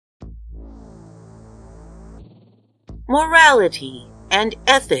morality, and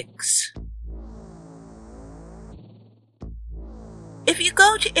ethics. If you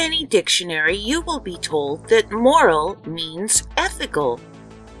go to any dictionary, you will be told that moral means ethical,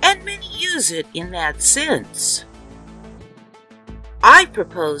 and many use it in that sense. I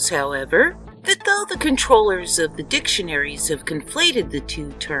propose, however, that though the controllers of the dictionaries have conflated the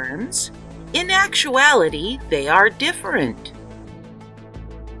two terms, in actuality they are different.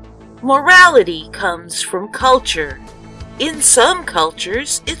 Morality comes from culture. In some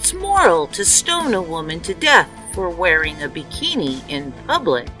cultures, it's moral to stone a woman to death for wearing a bikini in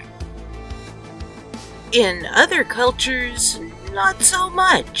public. In other cultures, not so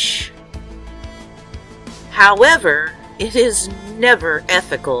much. However, it is never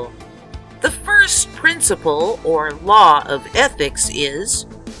ethical. The first principle or law of ethics is,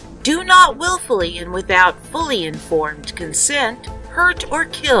 do not willfully and without fully informed consent hurt or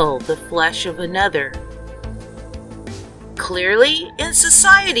kill the flesh of another. Clearly, in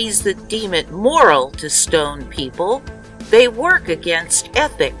societies that deem it moral to stone people, they work against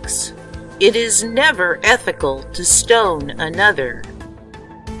ethics. It is never ethical to stone another.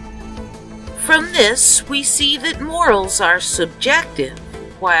 From this, we see that morals are subjective,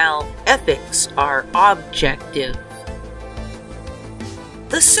 while ethics are objective.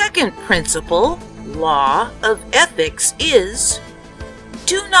 The second principle, law of ethics, is,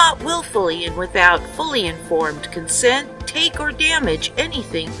 do not willfully and without fully informed consent take or damage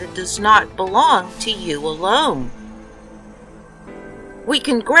anything that does not belong to you alone. We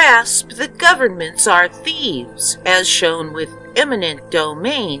can grasp that governments are thieves, as shown with eminent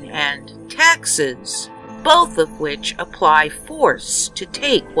domain and taxes, both of which apply force to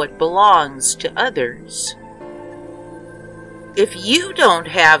take what belongs to others. If you don't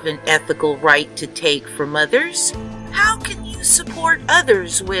have an ethical right to take from others, how can you support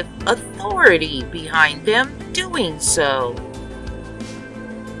others with authority behind them doing so?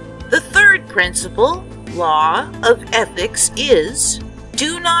 The third principle, law of ethics, is,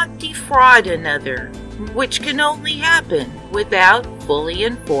 do not defraud another, which can only happen without fully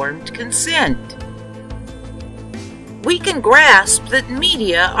informed consent. We can grasp that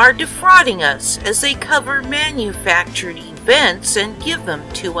media are defrauding us as they cover manufactured events and give them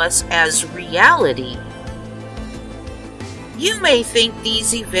to us as reality. You may think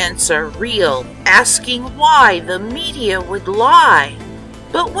these events are real, asking why the media would lie.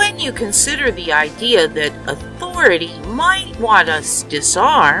 But when you consider the idea that authority might want us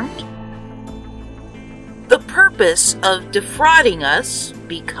disarmed, the purpose of defrauding us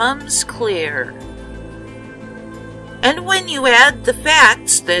becomes clear. And when you add the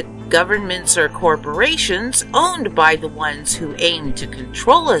facts that governments are corporations owned by the ones who aim to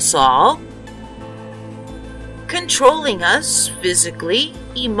control us all, controlling us physically,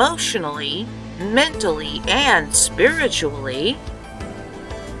 emotionally, mentally, and spiritually,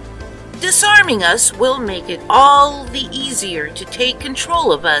 disarming us will make it all the easier to take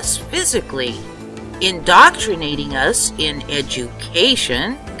control of us physically. Indoctrinating us in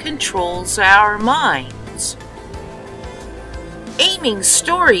education controls our minds. Aiming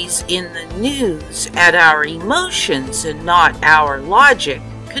stories in the news at our emotions and not our logic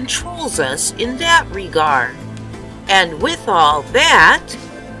controls us in that regard. And with all that,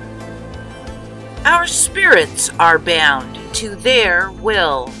 our spirits are bound to their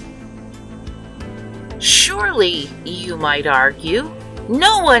will. Surely, you might argue,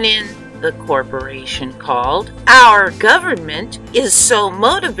 no one in the corporation called our government is so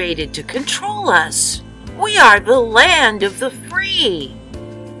motivated to control us. We are the land of the free.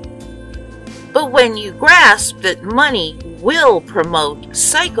 But when you grasp that money will promote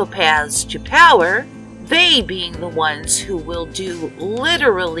psychopaths to power, they being the ones who will do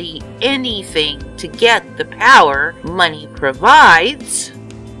literally anything to get the power money provides,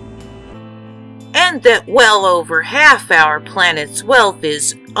 and that well over half our planet's wealth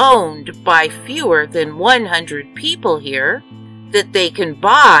is owned by fewer than 100 people here, that they can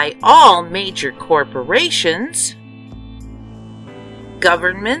buy all major corporations,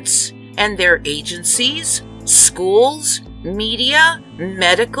 governments and their agencies, schools, media,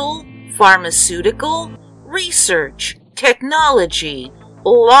 medical, pharmaceutical, research, technology,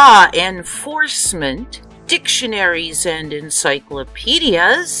 law enforcement, dictionaries and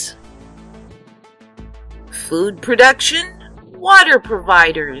encyclopedias, food production, water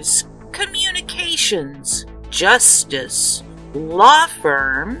providers, communications, justice, law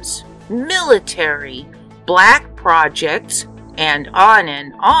firms, military, black projects, and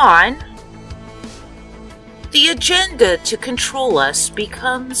on, the agenda to control us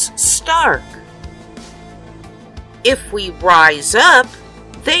becomes stark. If we rise up,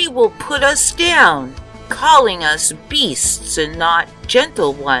 they will put us down. calling us beasts and not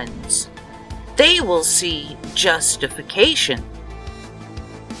gentle ones. They will see justification.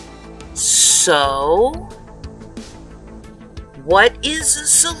 So, what is a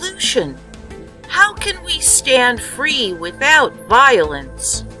solution? How can we stand free without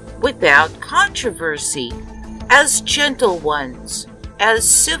violence, without controversy, as gentle ones, as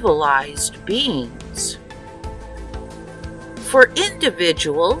civilized beings? For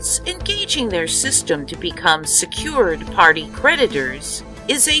individuals, engaging their system to become secured party creditors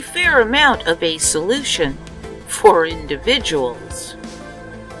is a fair amount of a solution for individuals.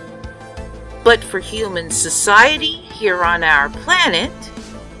 But for human society here on our planet,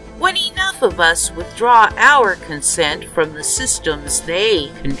 when enough of us withdraw our consent from the systems they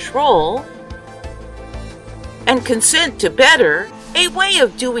control and consent to better, a way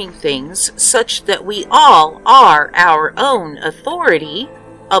of doing things such that we all are our own authority,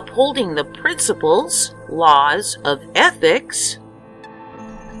 upholding the principles, laws of ethics,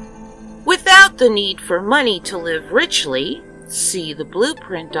 without the need for money to live richly, see the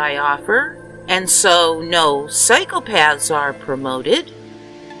blueprint I offer, and so no psychopaths are promoted,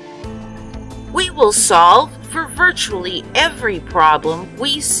 we will solve for virtually every problem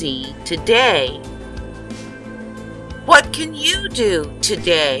we see today. What can you do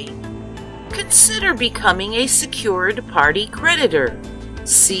today? Consider becoming a secured party creditor.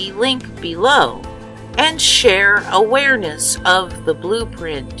 See link below and share awareness of the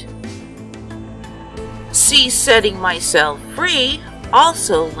blueprint. See Setting Myself Free,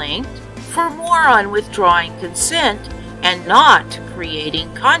 also linked, for more on withdrawing consent and not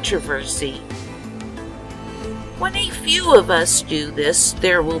creating controversy. When a few of us do this,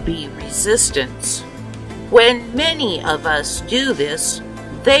 there will be resistance. When many of us do this,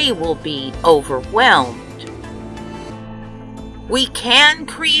 they will be overwhelmed. We can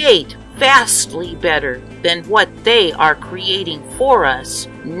create vastly better than what they are creating for us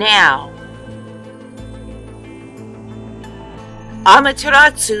now.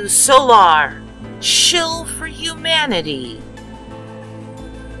 Amaterasu Solar, shill for humanity.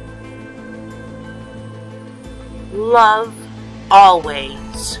 Love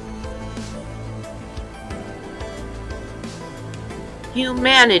always.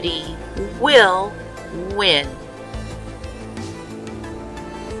 Humanity will win.